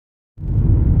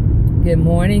Good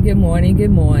morning, good morning, good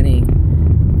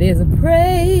morning. There's a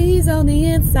praise on the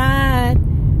inside,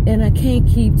 and I can't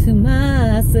keep to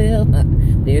myself.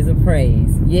 There's a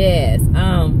praise. Yes.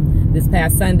 This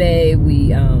past Sunday,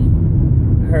 we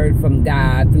heard from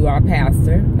God through our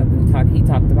pastor. He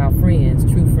talked about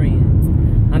friends, true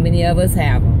friends. How many of us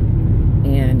have them?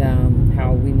 And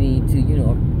how we need to,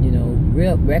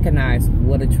 recognize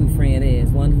what a true friend is.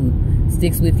 One who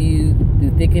sticks with you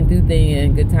through thick and through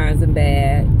thin, good times and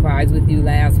bad, cries with you,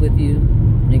 laughs with you,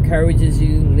 encourages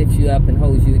you, lifts you up, and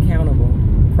holds you accountable,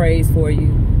 prays for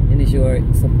you, and is your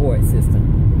support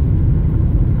system.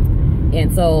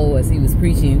 And so, as he was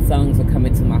preaching, songs were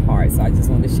coming to my heart, so I just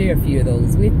wanted to share a few of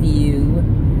those with you.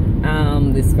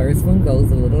 This first one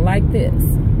goes a little like this.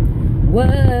 What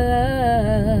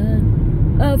a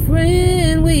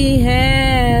friend we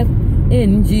have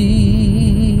in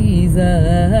Jesus.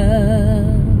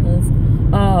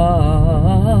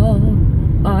 All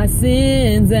our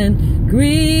sins and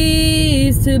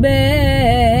griefs to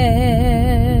bear.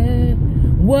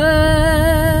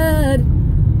 What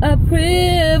a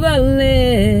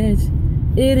privilege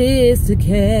it is to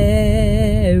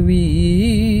carry,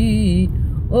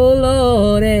 oh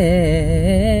Lord,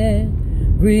 everything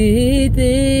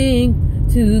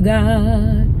to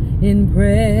God in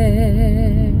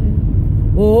prayer.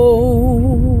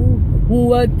 Oh,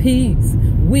 what peace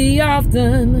we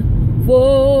often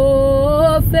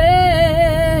forfeit.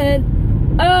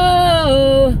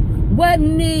 Oh, what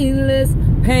needless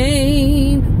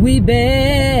pain we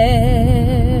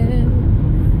bear.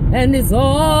 And it's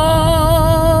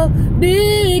all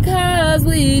because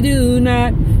we do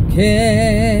not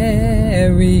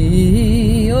carry,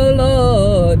 oh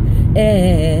Lord,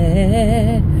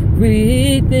 everything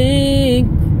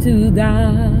to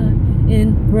God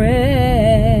in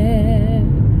prayer.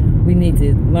 We need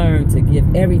to learn to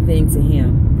give everything to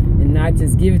Him, and not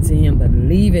just give it to Him, but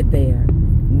leave it there.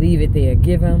 Leave it there.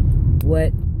 Give Him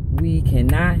what we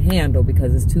cannot handle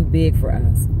because it's too big for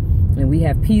us. And we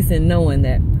have peace in knowing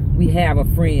that we have a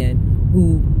friend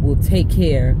who will take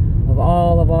care of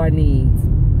all of our needs.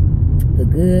 The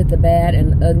good, the bad,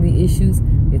 and the ugly issues,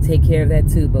 He'll take care of that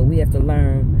too. But we have to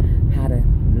learn how to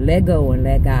let go and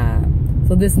let God.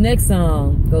 So this next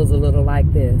song goes a little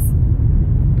like this.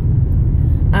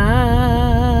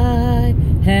 I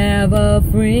have a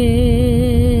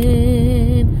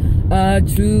friend, a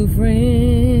true friend,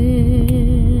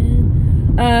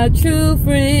 a true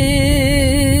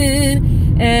friend,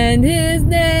 and His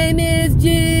name is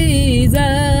Jesus.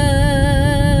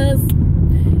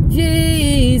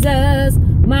 Jesus,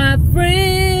 my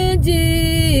friend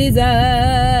Jesus.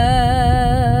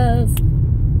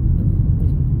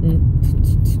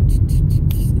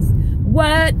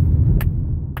 What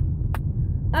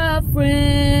a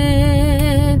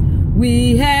friend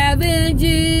we have in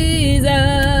Jesus.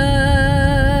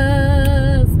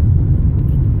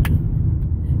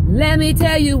 Let me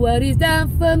tell you what He's done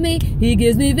for me. He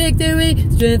gives me victory,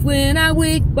 strength when I'm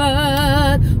weak,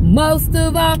 but most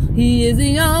of all, He is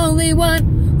the only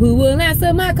one who will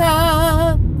answer my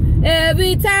call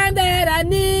every time that I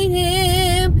need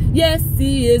Him. Yes,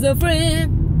 He is a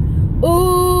friend.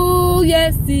 Ooh,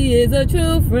 yes, He is a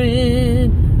true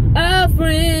friend, a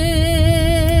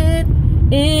friend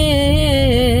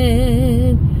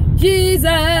in Jesus.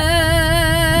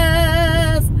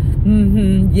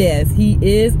 Yes, He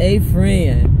is a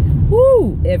friend.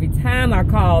 Woo! Every time I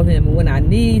call Him and when I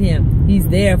need Him, He's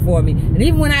there for me. And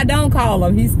even when I don't call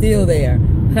Him, He's still there.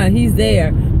 He's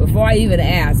there before I even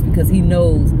ask, because He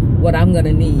knows what I'm going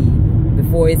to need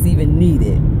before it's even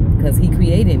needed, because He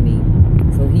created me.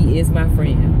 So He is my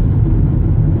friend.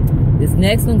 This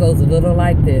next one goes a little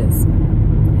like this.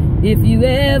 If you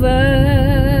ever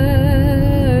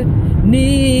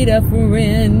need a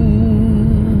friend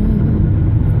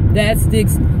that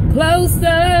sticks closer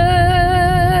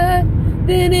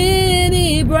than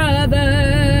any brother,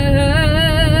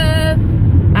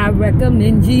 I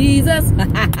recommend Jesus.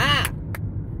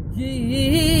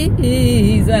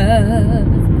 Jesus,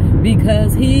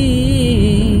 because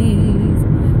He's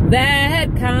that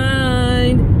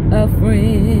kind of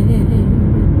friend.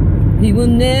 He will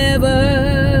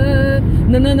never,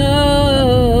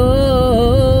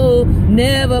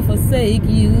 never forsake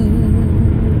you,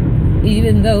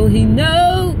 even though He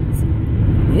knows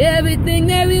everything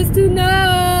there is to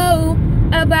know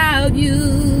about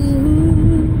you.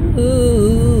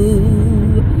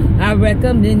 I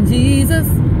recommend Jesus,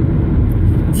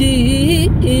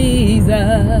 Jesus,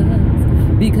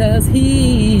 because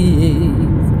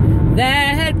He's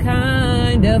that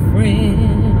kind of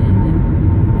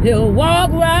friend. He'll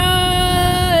walk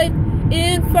right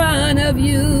in front of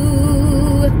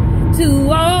you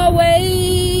to always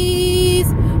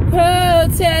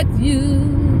protect you.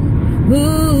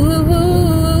 Ooh,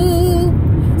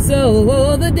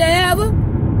 so the devil,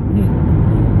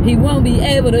 he won't be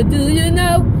able to do you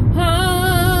no harm.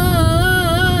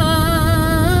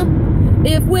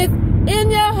 If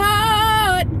within your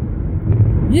heart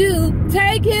you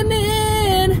take him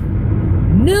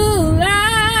in, new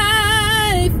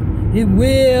life it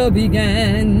will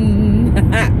begin.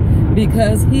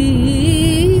 Because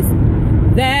he's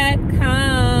that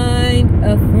kind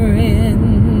of friend.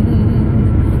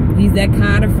 He's that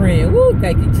kind of friend. Woo,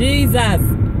 thank you, Jesus.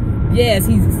 Yes,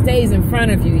 he stays in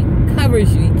front of you. He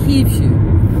covers you. He keeps you.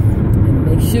 And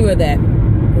make sure that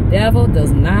the devil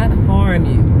does not harm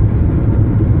you.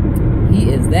 He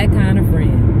is that kind of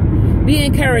friend. Be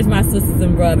encouraged, my sisters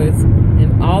and brothers,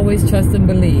 and always trust and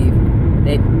believe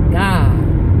that God,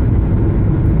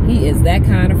 he is that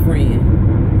kind of friend.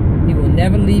 He will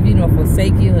never leave you nor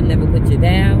forsake you. He'll never put you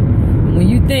down. And when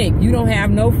you think you don't have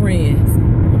no friends,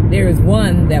 there is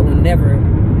one that will never,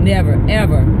 never,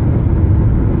 ever,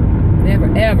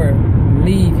 never, ever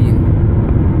leave you.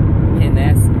 And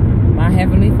that's my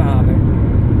Heavenly Father.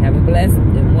 Have a blessed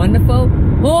and wonderful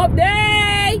Hope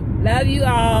Day. Love you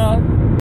all.